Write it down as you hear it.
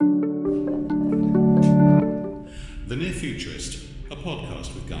Futurist, a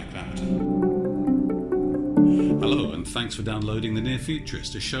podcast with Guy Clapperton. Hello, and thanks for downloading The Near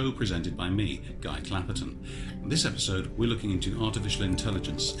Futurist, a show presented by me, Guy Clapperton. In this episode, we're looking into artificial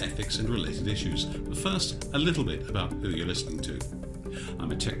intelligence, ethics and related issues. But first, a little bit about who you're listening to.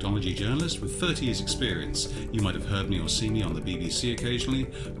 I'm a technology journalist with 30 years' experience. You might have heard me or seen me on the BBC occasionally,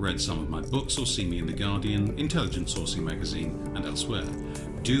 read some of my books or seen me in The Guardian, Intelligence Sourcing magazine and elsewhere.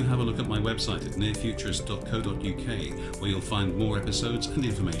 Do have a look at my website at nearfuturist.co.uk, where you'll find more episodes and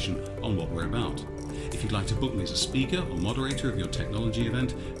information on what we're about. If you'd like to book me as a speaker or moderator of your technology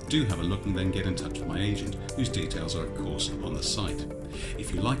event, do have a look and then get in touch with my agent, whose details are of course on the site.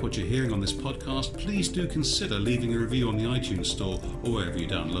 If you like what you're hearing on this podcast, please do consider leaving a review on the iTunes Store or wherever you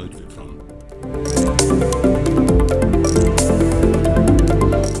download it from.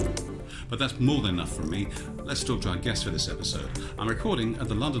 But that's more than enough from me. Let's talk to our guest for this episode. I'm recording at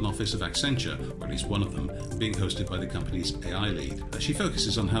the London office of Accenture, or at least one of them, being hosted by the company's AI lead. She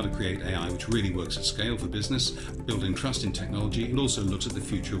focuses on how to create AI which really works at scale for business, building trust in technology, and also looks at the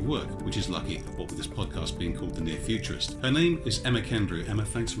future of work, which is lucky, what with this podcast being called The Near Futurist. Her name is Emma Kendrew. Emma,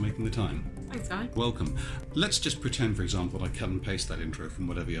 thanks for making the time. Thanks, Guy. Welcome. Let's just pretend, for example, I cut and paste that intro from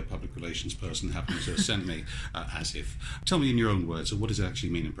whatever your public relations person happens to have sent me, as if. Tell me in your own words, what does it actually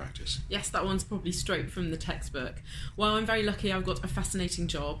mean in practice? Yes, that one's probably straight from the textbook. Well, I'm very lucky I've got a fascinating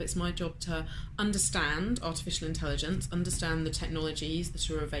job. It's my job to understand artificial intelligence, understand the technologies that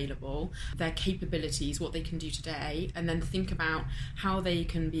are available, their capabilities, what they can do today, and then think about how they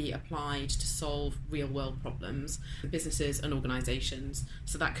can be applied to solve real-world problems for businesses and organisations.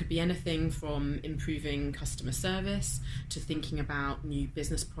 So that could be anything from improving customer service to thinking about new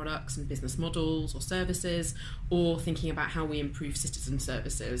business products and business models or services, or thinking about how we improve citizen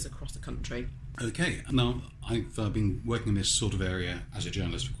services across the country. Okay, now I've been working in this sort of area as a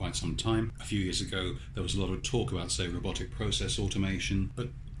journalist for quite some time. A few years ago there was a lot of talk about, say, robotic process automation, but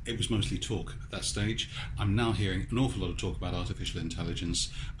it was mostly talk at that stage. I'm now hearing an awful lot of talk about artificial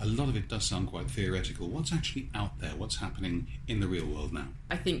intelligence. A lot of it does sound quite theoretical. What's actually out there? What's happening in the real world now?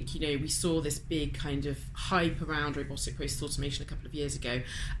 I think, we saw this big kind of hype around robotic process automation a couple of years ago.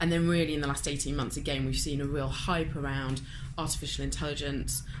 And then really in the last 18 months, again, we've seen a real hype around artificial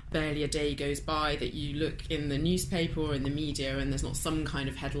intelligence. Barely a day goes by that you look in the newspaper or in the media and there's not some kind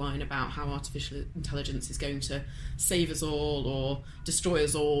of headline about how artificial intelligence is going to save us all or destroy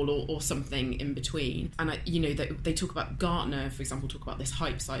us all or something in between. And, they talk about Gartner, for example, talk about this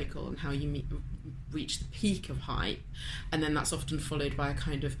hype cycle and how you reach the peak of hype. And then that's often followed by a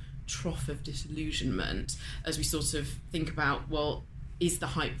kind of trough of disillusionment as we sort of think about, well, is the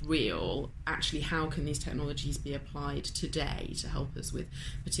hype real? Actually, how can these technologies be applied today to help us with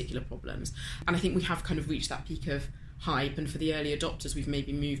particular problems? And I think we have kind of reached that peak of hype, and for the early adopters we've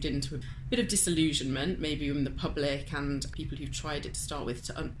maybe moved into a bit of disillusionment, maybe in the public and people who've tried it to start with,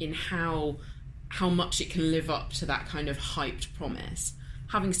 in how much it can live up to that kind of hyped promise.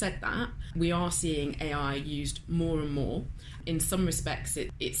 Having said that, we are seeing AI used more and more. In some respects,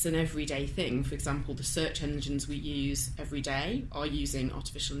 it's an everyday thing. For example, the search engines we use every day are using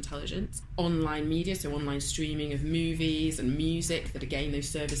artificial intelligence. Online media, so online streaming of movies and music, that again, those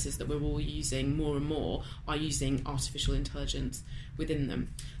services that we're all using more and more are using artificial intelligence within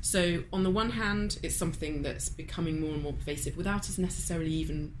them. So on the one hand, it's something that's becoming more and more pervasive without us necessarily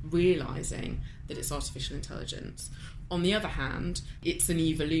even realising that it's artificial intelligence. On the other hand, it's an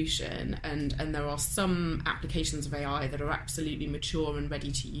evolution, and there are some applications of AI that are absolutely mature and ready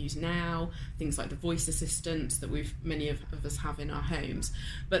to use now, things like the voice assistants that many of us have in our homes.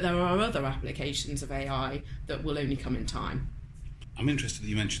 But there are other applications of AI that will only come in time. I'm interested that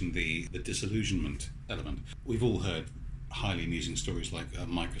you mentioned the disillusionment element. We've all heard highly amusing stories like a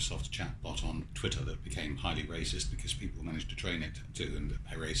Microsoft chatbot on Twitter that became highly racist because people managed to train it to, and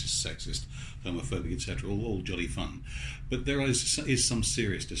racist, sexist, homophobic, etc. All jolly fun. But there is some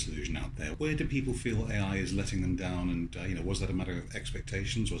serious disillusion out there. Where do people feel AI is letting them down? And was that a matter of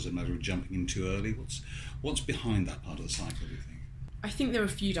expectations? Was it a matter of jumping in too early? What's behind that part of the cycle, do you think? I think there are a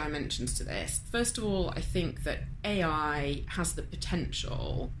few dimensions to this. First of all, I think that AI has the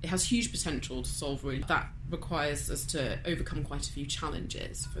potential, it has huge potential to solve really. That requires us to overcome quite a few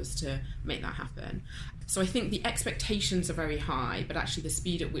challenges for us to make that happen. So I think the expectations are very high, but actually the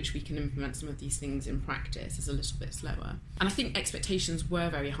speed at which we can implement some of these things in practice is a little bit slower. And I think expectations were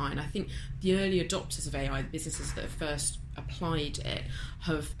very high, and I think the early adopters of AI, the businesses that have first applied it,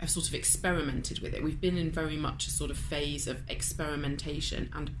 have sort of experimented with it. We've been in very much a sort of phase of experimentation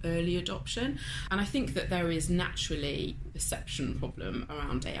and early adoption, and I think that there is naturally a perception problem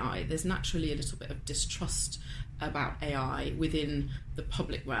around AI. There's naturally a little bit of distrust about AI within the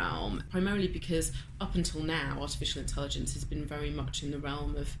public realm, primarily because up until now artificial intelligence has been very much in the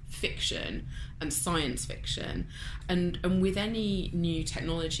realm of fiction and science fiction, and with any new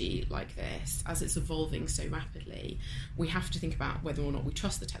technology like this, as it's evolving so rapidly, we have to think about whether or not we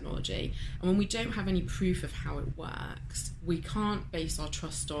trust the technology. And when we don't have any proof of how it works, we can't base our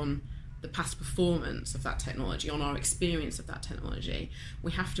trust on the past performance of that technology, on our experience of that technology.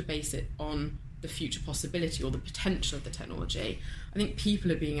 We have to base it on the future possibility or the potential of the technology. I think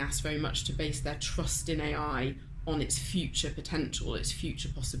people are being asked very much to base their trust in AI on its future potential, its future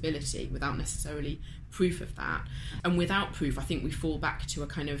possibility, without necessarily proof of that. And without proof, I think we fall back to a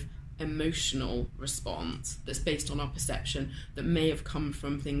kind of emotional response that's based on our perception that may have come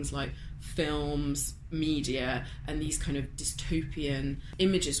from things like films, media, and these kind of dystopian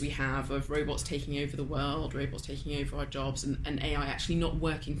images we have of robots taking over the world, robots taking over our jobs, and AI actually not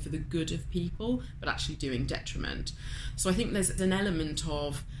working for the good of people, but actually doing detriment. So I think there's an element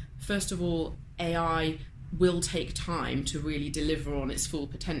of, first of all, AI will take time to really deliver on its full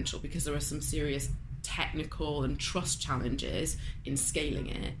potential because there are some serious technical and trust challenges in scaling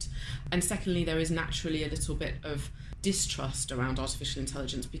it. And secondly, there is naturally a little bit of distrust around artificial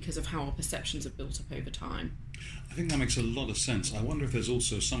intelligence because of how our perceptions are built up over time. I think that makes a lot of sense. I wonder if there's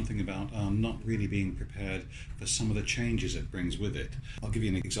also something about not really being prepared for some of the changes it brings with it. I'll give you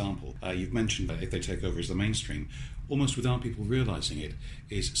an example. You've mentioned that if they take over as the mainstream, almost without people realising it,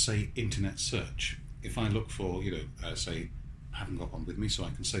 is, say, internet search. If I look for, say, I haven't got one with me, so I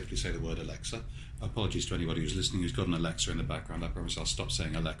can safely say the word Alexa. Apologies to anybody who's listening who's got an Alexa in the background. I promise I'll stop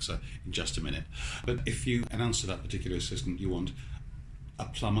saying Alexa in just a minute. But if you announce to that particular assistant you want a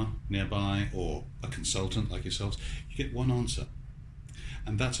plumber nearby or a consultant like yourselves, you get one answer.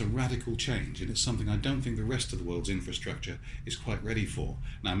 And that's a radical change, and it's something I don't think the rest of the world's infrastructure is quite ready for.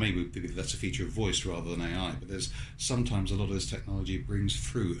 Now, maybe that's a feature of voice rather than AI, but there's sometimes a lot of this technology brings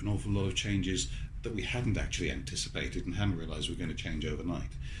through an awful lot of changes that we hadn't actually anticipated and hadn't realised were going to change overnight.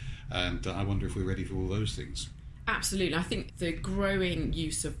 And I wonder if we're ready for all those things. Absolutely. I think the growing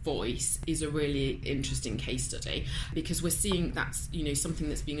use of voice is a really interesting case study because we're seeing that's, something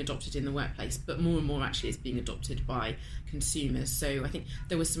that's being adopted in the workplace, but more and more actually is being adopted by consumers. So I think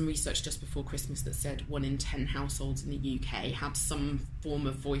there was some research just before Christmas that said 1 in 10 households in the UK had some form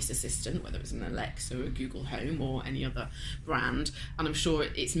of voice assistant, whether it was an Alexa or a Google Home or any other brand. And I'm sure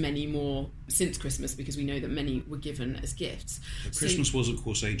it's many more since Christmas because we know that many were given as gifts. Christmas was, of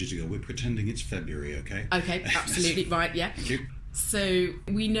course, ages ago. We're pretending it's February, okay? Okay, absolutely right, yeah. Thank you. So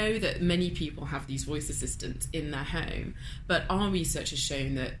we know that many people have these voice assistants in their home, but our research has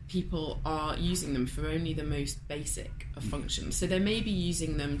shown that people are using them for only the most basic of functions. So they may be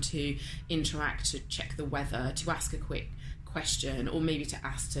using them to interact, to check the weather, to ask a quick question, or maybe to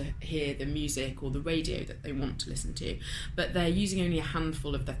ask to hear the music or the radio that they want to listen to. But they're using only a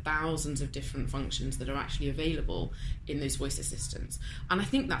handful of the thousands of different functions that are actually available in those voice assistants. And I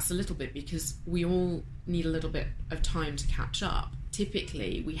think that's a little bit because we all need a little bit of time to catch up.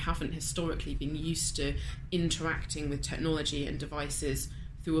 Typically, we haven't historically been used to interacting with technology and devices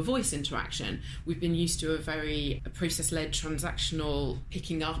through a voice interaction. We've been used to a very process-led transactional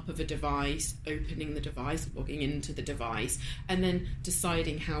picking up of a device, opening the device, logging into the device, and then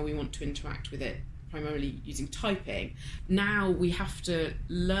deciding how we want to interact with it, primarily using typing. Now we have to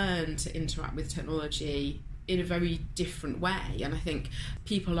learn to interact with technology in a very different way, and I think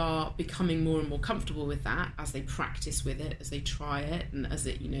people are becoming more and more comfortable with that as they practice with it, as they try it, and as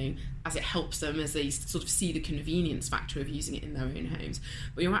it as it helps them, as they sort of see the convenience factor of using it in their own homes.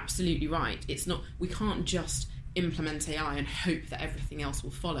 But you're absolutely right, we can't just implement AI and hope that everything else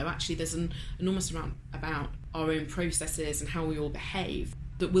will follow. Actually, there's an enormous amount about our own processes and how we all behave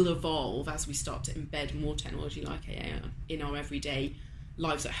that will evolve as we start to embed more technology like AI in our everyday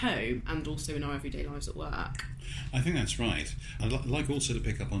lives at home and also in our everyday lives at work. I think that's right. I'd like also to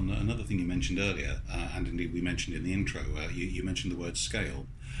pick up on another thing you mentioned earlier, and indeed we mentioned in the intro. You mentioned the word scale.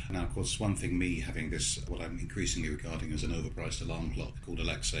 Now, of course, one thing, me having this, what I'm increasingly regarding as an overpriced alarm clock called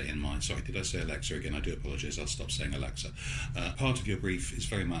Alexa in my... Sorry, did I say Alexa again? I do apologise, I'll stop saying Alexa. Part of your brief is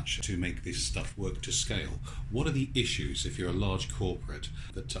very much to make this stuff work to scale. What are the issues, if you're a large corporate,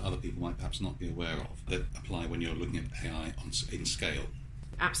 that other people might perhaps not be aware of, that apply when you're looking at AI in scale?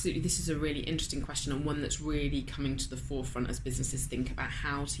 absolutely. This is a really interesting question, and one that's really coming to the forefront as businesses think about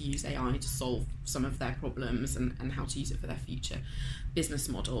how to use AI to solve some of their problems and how to use it for their future business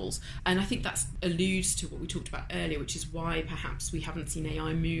models. And I think that alludes to what we talked about earlier, which is why perhaps we haven't seen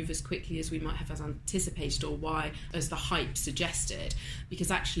AI move as quickly as we might have anticipated, or why, as the hype suggested,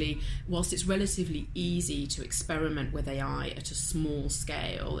 because actually, whilst it's relatively easy to experiment with AI at a small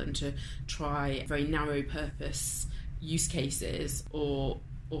scale and to try very narrow purpose use cases or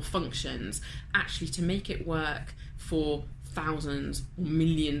functions, actually to make it work for thousands or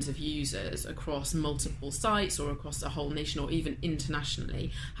millions of users across multiple sites or across a whole nation or even internationally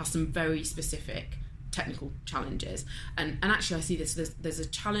has some very specific technical challenges. And actually I see this, there's a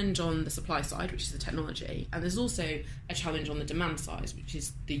challenge on the supply side, which is the technology, and there's also a challenge on the demand side, which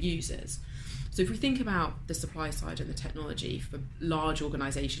is the users. So if we think about the supply side and the technology for large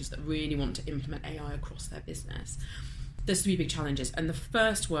organisations that really want to implement AI across their business, there's three big challenges, and the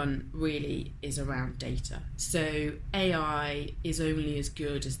first one really is around data. So AI is only as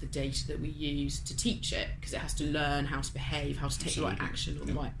good as the data that we use to teach it, because it has to learn how to behave, how to take the right action or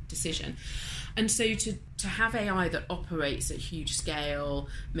the right decision. And so to have AI that operates at huge scale,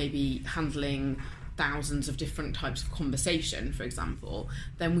 maybe handling thousands of different types of conversation, for example,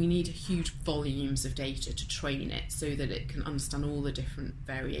 then we need huge volumes of data to train it so that it can understand all the different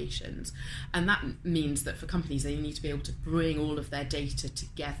variations. And that means that for companies, they need to be able to bring all of their data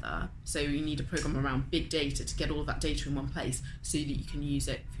together. So you need a program around big data to get all of that data in one place so that you can use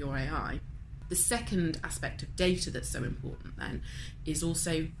it for your AI. The second aspect of data that's so important then is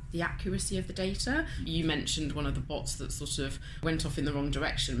also the accuracy of the data. You mentioned one of the bots that sort of went off in the wrong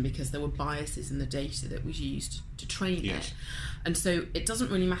direction because there were biases in the data that was used to train it. And so it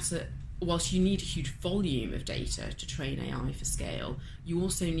doesn't really matter, whilst you need a huge volume of data to train AI for scale, you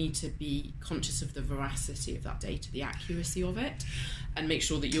also need to be conscious of the veracity of that data, the accuracy of it, and make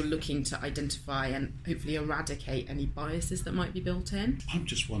sure that you're looking to identify and hopefully eradicate any biases that might be built in. I'm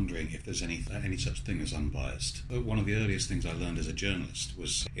just wondering if there's any such thing as unbiased. One of the earliest things I learned as a journalist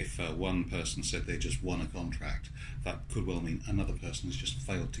was if one person said they just won a contract, that could well mean another person has just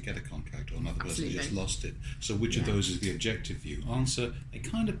failed to get a contract, or another person has just lost it. So which of those is the objective view? Answer, they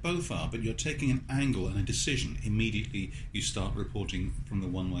kind of both are, but you're taking an angle and a decision. Immediately you start reporting from the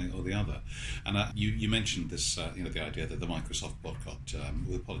one way or the other. And you mentioned this, the idea that the Microsoft bot got,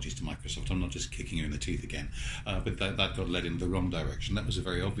 with apologies to Microsoft, I'm not just kicking you in the teeth again, but that got led in the wrong direction. That was a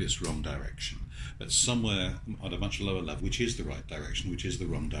very obvious wrong direction. But somewhere at a much lower level, which is the right direction, which is the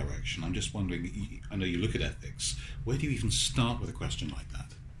wrong direction, I'm just wondering, I know you look at ethics, where do you even start with a question like that?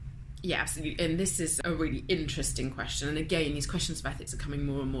 Yeah, absolutely. And this is a really interesting question. And again, these questions of ethics are coming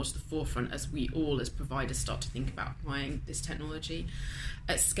more and more to the forefront as we all, as providers, start to think about applying this technology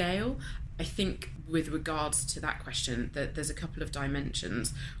at scale. I think with regards to that question, that there's a couple of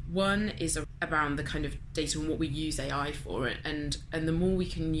dimensions. One is around the kind of data and what we use AI for, and the more we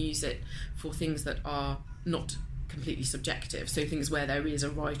can use it for things that are not completely subjective, so things where there is a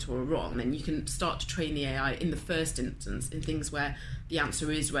right or a wrong, then you can start to train the AI in the first instance in things where the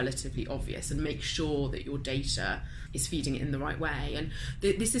answer is relatively obvious, and make sure that your data is feeding it in the right way. And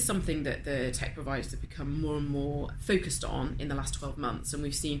this is something that the tech providers have become more and more focused on in the last 12 months, and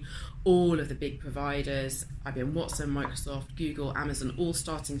we've seen all of the big providers, IBM Watson, Microsoft, Google, Amazon, all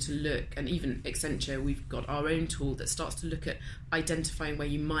starting to look, and even Accenture, we've got our own tool that starts to look at identifying where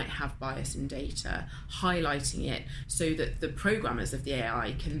you might have bias in data, highlighting it so that the programmers of the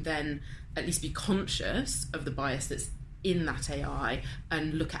AI can then at least be conscious of the bias that's in that AI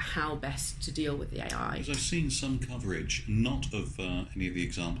and look at how best to deal with the AI. Because I've seen some coverage, not of any of the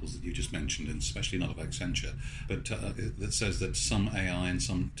examples that you just mentioned, and especially not of Accenture, but that says that some AI and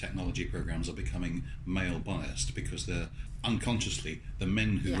some technology programs are becoming male biased because they're unconsciously, the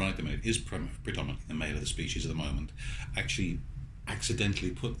men who write them, it is predominantly the male of the species at the moment, actually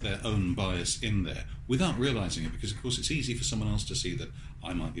accidentally put their own bias in there without realising it, because of course it's easy for someone else to see that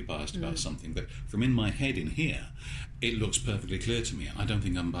I might be biased about something, but from in my head in here it looks perfectly clear to me. I don't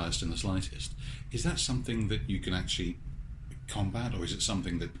think I'm biased in the slightest. Is that something that you can actually combat, or is it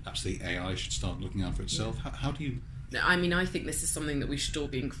something that perhaps the AI should start looking out for itself? How do you... I mean, I think this is something that we should all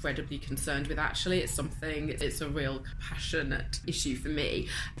be incredibly concerned with, actually. It's a real passionate issue for me.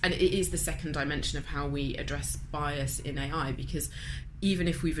 And it is the second dimension of how we address bias in AI, because even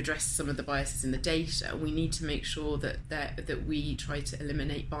if we've addressed some of the biases in the data, we need to make sure that we try to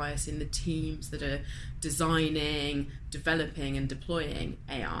eliminate bias in the teams that are designing, developing and deploying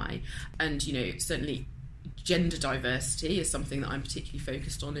AI. And, certainly gender diversity is something that I'm particularly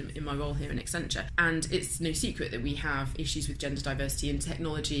focused on in my role here in Accenture. And it's no secret that we have issues with gender diversity in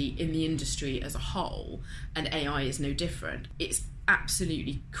technology in the industry as a whole, and AI is no different. It's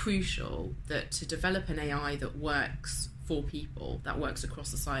absolutely crucial that to develop an AI that works for people, that works across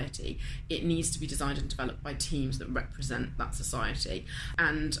society, it needs to be designed and developed by teams that represent that society.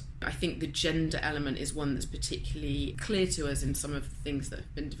 And I think the gender element is one that's particularly clear to us in some of the things that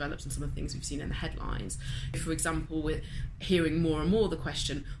have been developed and some of the things we've seen in the headlines. For example, we're hearing more and more the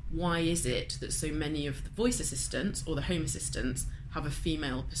question, why is it that so many of the voice assistants or the home assistants have a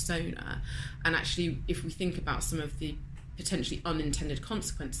female persona? And actually, if we think about some of the potentially unintended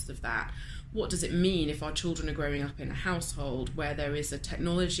consequences of that, what does it mean if our children are growing up in a household where there is a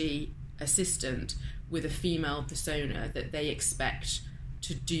technology assistant with a female persona that they expect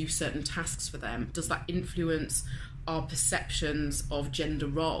to do certain tasks for them? Does that influence our perceptions of gender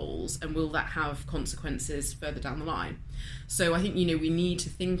roles, and will that have consequences further down the line? So I think, we need to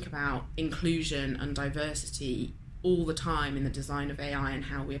think about inclusion and diversity all the time in the design of AI and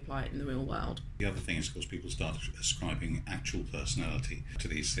how we apply it in the real world. The other thing is, of course, people start ascribing actual personality to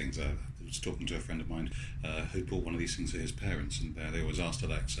these things. I was talking to a friend of mine who brought one of these things to his parents, and they always asked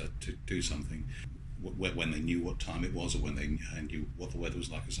Alexa to do something when they knew what time it was, or when they knew what the weather was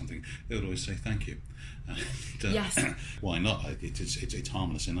like or something. They would always say thank you. Yes. Why not? It's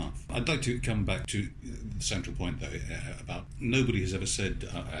harmless enough. I'd like to come back to the central point, though, about nobody has ever said,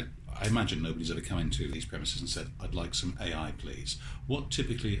 I imagine nobody's ever come into these premises and said, I'd like some AI, please. What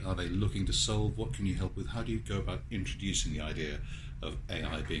typically are they looking to solve? What can you help with? How do you go about introducing the idea of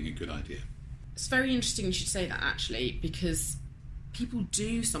AI being a good idea? It's very interesting you should say that, actually, because people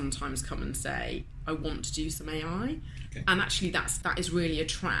do sometimes come and say, I want to do some AI. Okay. And actually that is really a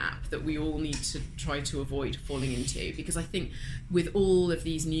trap that we all need to try to avoid falling into, because I think with all of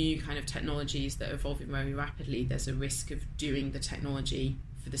these new kind of technologies that are evolving very rapidly, there's a risk of doing the technology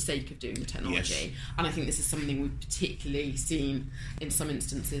for the sake of doing the technology. Yes. And I think this is something we've particularly seen in some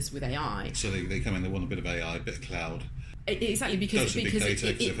instances with AI. So they come in, they want a bit of AI, a bit of cloud. Exactly, because big data,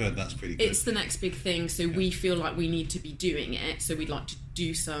 I've heard that's pretty good. It's the next big thing, so we feel like we need to be doing it. So we'd like to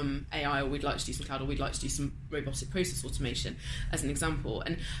do some AI, or we'd like to do some cloud, or we'd like to do some robotic process automation, as an example.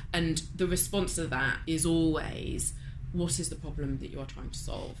 And the response to that is always, what is the problem that you are trying to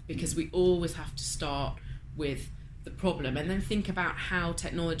solve? Because we always have to start with the problem and then think about how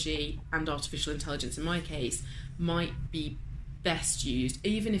technology and artificial intelligence, in my case, might be best used,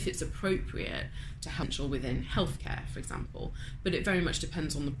 even if it's appropriate to help within healthcare, for example. But it very much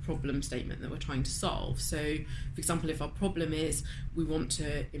depends on the problem statement that we're trying to solve. So, for example, if our problem is we want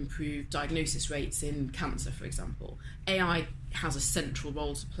to improve diagnosis rates in cancer, for example, AI has a central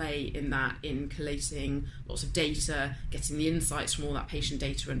role to play in that, in collating lots of data, getting the insights from all that patient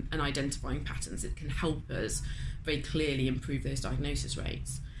data and identifying patterns. It can help us very clearly improve those diagnosis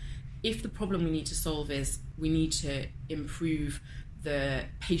rates. If the problem we need to solve is we need to improve the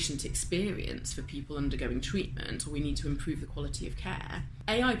patient experience for people undergoing treatment, or we need to improve the quality of care,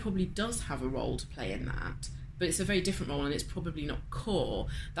 AI probably does have a role to play in that, but it's a very different role and it's probably not core.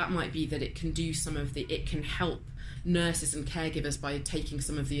 That might be that it can do it can help nurses and caregivers by taking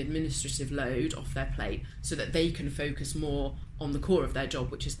some of the administrative load off their plate so that they can focus more on the core of their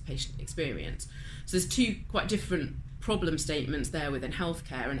job, which is the patient experience. So there's two quite different problem statements there within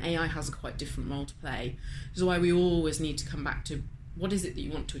healthcare, and AI has a quite different role to play. Which is why we always need to come back to, what is it that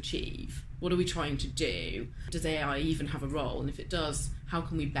you want to achieve? What are we trying to do? Does AI even have a role? And if it does, how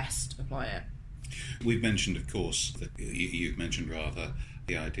can we best apply it? We've mentioned, of course, that you've mentioned rather,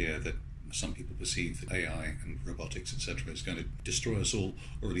 the idea that some people perceive that AI and robotics, etc., is going to destroy us all,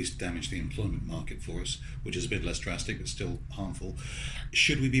 or at least damage the employment market for us, which is a bit less drastic but still harmful.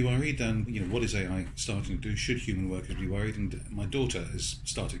 Should we be worried? And what is AI starting to do? Should human workers be worried? And my daughter has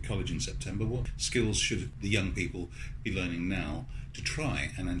started college in September. What skills should the young people be learning now to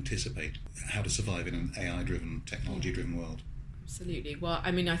try and anticipate how to survive in an AI-driven, technology-driven world? Absolutely. Well,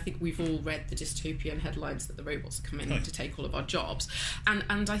 I mean, I think we've all read the dystopian headlines that the robots are coming to take all of our jobs.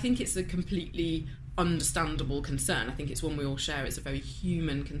 And I think it's a completely understandable concern. I think it's one we all share. It's a very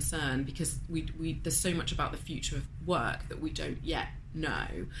human concern, because there's so much about the future of work that we don't yet know,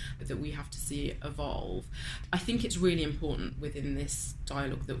 that we have to see evolve. I think it's really important within this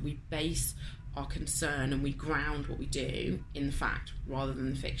dialogue that we base our concern and we ground what we do in the fact rather than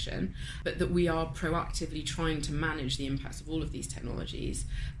the fiction, but that we are proactively trying to manage the impacts of all of these technologies,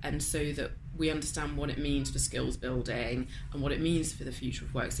 and so that we understand what it means for skills building and what it means for the future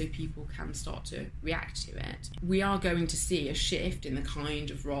of work, so people can start to react to it. We are going to see a shift in the kind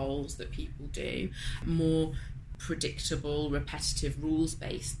of roles that people do. More predictable, repetitive,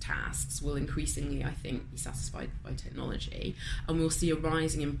 rules-based tasks will increasingly, I think, be satisfied by technology, and we'll see a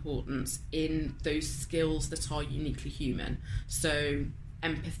rising importance in those skills that are uniquely human. So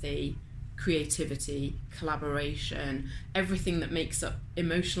empathy, creativity, collaboration, everything that makes up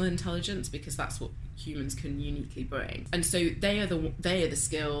emotional intelligence, because that's what humans can uniquely bring. And so they are the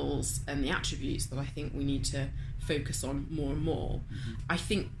skills and the attributes that I think we need to focus on more and more. Mm-hmm. I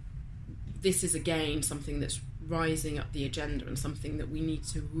think this is again something that's rising up the agenda and something that we need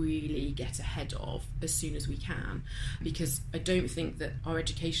to really get ahead of as soon as we can, because I don't think that our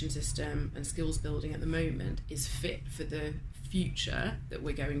education system and skills building at the moment is fit for the future that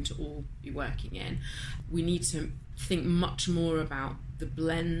we're going to all be working in. We need to think much more about the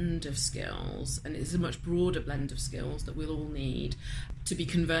blend of skills, and it's a much broader blend of skills that we'll all need to be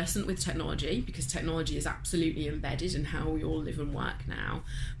conversant with technology, because technology is absolutely embedded in how we all live and work now,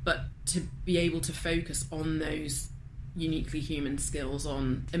 but to be able to focus on those uniquely human skills,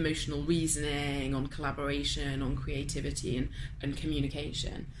 on emotional reasoning, on collaboration, on creativity and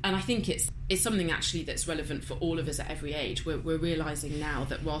communication. And I think it's something actually that's relevant for all of us at every age. We're realising now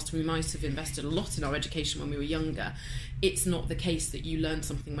that whilst we might have invested a lot in our education when we were younger, it's not the case that you learn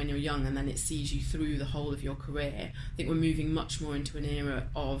something when you're young and then it sees you through the whole of your career. I think we're moving much more into an era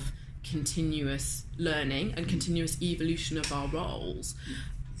of continuous learning and continuous evolution of our roles.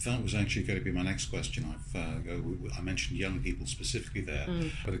 That was actually going to be my next question. I mentioned young people specifically there,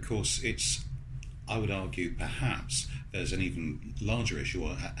 but of course I would argue perhaps there's an even larger issue,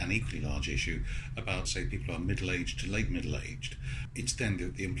 or an equally large issue, about, say, people who are middle-aged to late middle-aged. It's then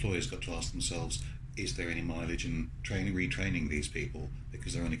that the employer's got to ask themselves, is there any mileage in retraining these people,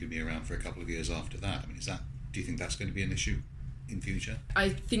 because they're only going to be around for a couple of years after that? I mean, do you think that's going to be an issue in future? I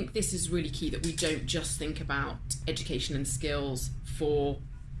think this is really key, that we don't just think about education and skills for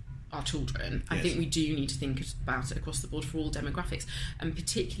our children. Yes. I think we do need to think about it across the board for all demographics, and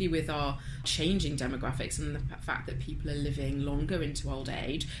particularly with our changing demographics and the fact that people are living longer into old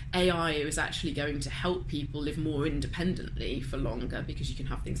age. AI is actually going to help people live more independently for longer, because you can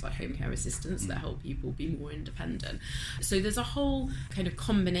have things like home care assistants that help people be more independent. So there's a whole kind of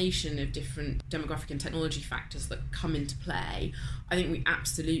combination of different demographic and technology factors that come into play. I think we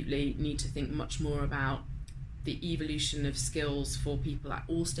absolutely need to think much more about the evolution of skills for people at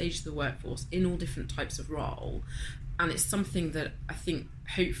all stages of the workforce, in all different types of role. And it's something that I think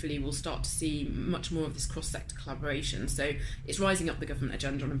hopefully we'll start to see much more of this cross-sector collaboration. So it's rising up the government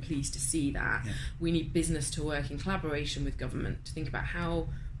agenda, and I'm pleased to see that. Yeah. We need business to work in collaboration with government to think about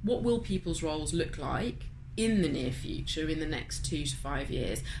what will people's roles look like in the near future, in the next 2 to 5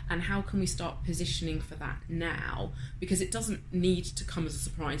 years, and how can we start positioning for that now, because it doesn't need to come as a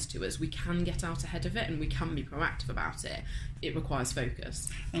surprise to us. We can get out ahead of it and we can be proactive about it. It requires focus.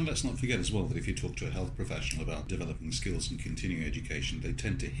 And let's not forget as well that if you talk to a health professional about developing skills and continuing education, they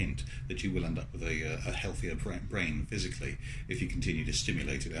tend to hint that you will end up with a healthier brain physically if you continue to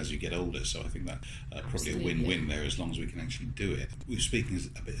stimulate it as you get older. So I think that probably a win-win there, as long as we can actually do it. We're speaking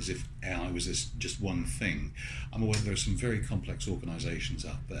a bit as if AI was just one thing. I'm aware there are some very complex organisations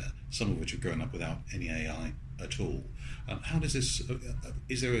out there, some of which have grown up without any AI at all. How does this,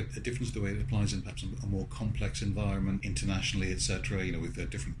 is there a difference the way it applies in perhaps a more complex environment, internationally, etc., with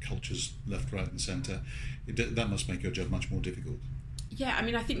different cultures left, right and centre? That must make your job much more difficult. Yeah, I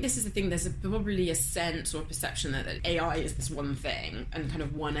mean, I think this is the thing. There's probably a sense or a perception that AI is this one thing and kind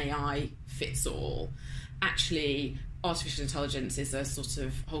of one AI fits all. Actually, artificial intelligence is a sort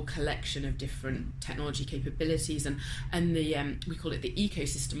of whole collection of different technology capabilities, and the we call it the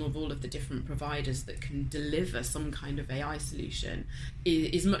ecosystem of all of the different providers that can deliver some kind of AI solution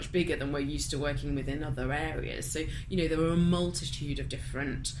is much bigger than we're used to working with in other areas. So, there are a multitude of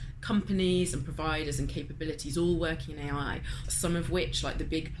different companies and providers and capabilities all working in AI, some of which, like the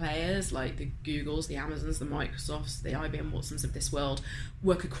big players, like the Googles, the Amazons, the Microsofts, the IBM Watsons of this world,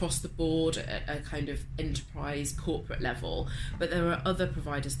 work across the board at a kind of enterprise corporate level. But there are other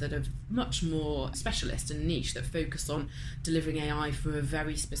providers that are much more specialist and niche, that focus on delivering AI for a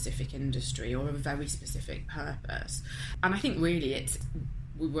very specific industry or a very specific purpose. And I think really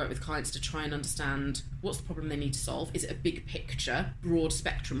we work with clients to try and understand what's the problem they need to solve. Is it a big picture, broad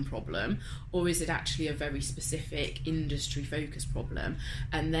spectrum problem, or is it actually a very specific industry focused problem?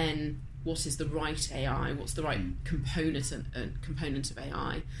 And then what is the right AI? What's the right component of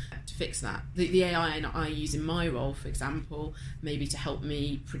AI to fix that? The AI I use in my role, for example, maybe to help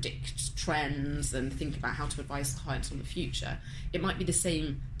me predict trends and think about how to advise clients on the future. It might be the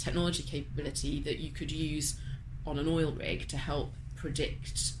same technology capability that you could use on an oil rig to help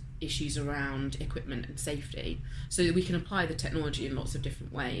predict issues around equipment and safety, so that we can apply the technology in lots of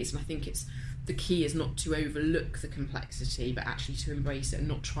different ways. And I think the key is not to overlook the complexity, but actually to embrace it and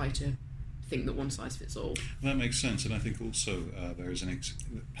not try to think that one size fits all. That makes sense, and I think also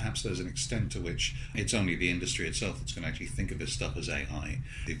perhaps there's an extent to which it's only the industry itself that's going to actually think of this stuff as AI.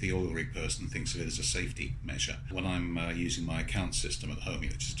 The oil rig person thinks of it as a safety measure. When I'm using my account system at home,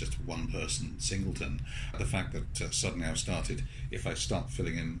 which is just one person, singleton, the fact that suddenly I've started, if I start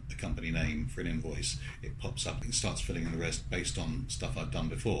filling in a company name for an invoice, it pops up, it starts filling in the rest based on stuff I've done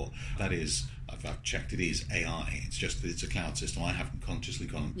before. That is, I've checked, it is AI. It's just that it's a cloud system. I haven't consciously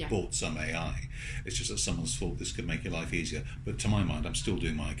gone and bought some AI. It's just that someone's thought this could make your life easier. But to my mind, I'm still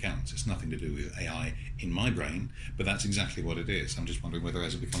doing my accounts. It's nothing to do with AI in my brain, but that's exactly what it is. I'm just wondering whether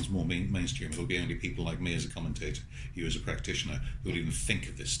as it becomes more mainstream, it'll be only people like me as a commentator, you as a practitioner, who will even think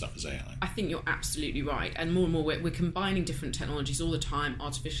of this stuff as AI. I think you're absolutely right. And more we're combining different technologies all the time,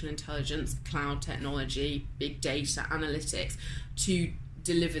 artificial intelligence, cloud technology, big data, analytics, to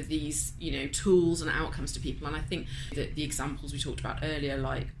deliver these, tools and outcomes to people. And I think that the examples we talked about earlier,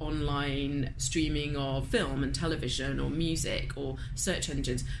 like online streaming of film and television or music or search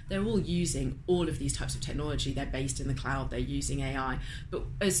engines, they're all using all of these types of technology. They're based in the cloud, they're using AI. But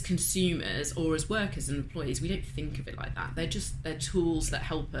as consumers or as workers and employees, we don't think of it like that. They're tools that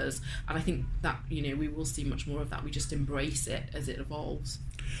help us. And I think that, we will see much more of that. We just embrace it as it evolves.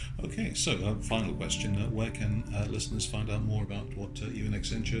 Okay, so final question. Where can listeners find out more about what you and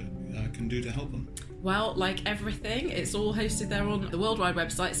Accenture can do to help them? Well, like everything, it's all hosted there on the worldwide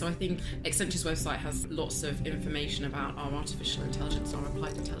website. So I think Accenture's website has lots of information about our artificial intelligence, our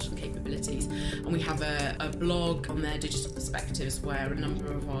applied intelligence capabilities. And we have a blog on their Digital Perspectives where a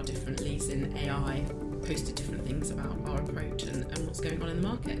number of our different leads in AI posted different things about our approach and what's going on in the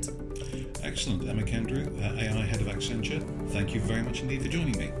market. Excellent. Emma Kendrew, AI Head of Accenture, thank you very much indeed for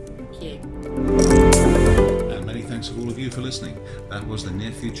joining me. Thank you. And many thanks to all of you for listening. That was the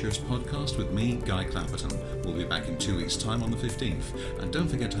Near Futurist podcast with me, Guy Clapperton. We'll be back in 2 weeks' time on the 15th. And don't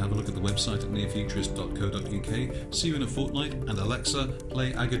forget to have a look at the website at nearfuturist.co.uk. See you in a fortnight, and Alexa,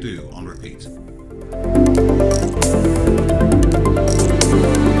 play Agadoo on repeat.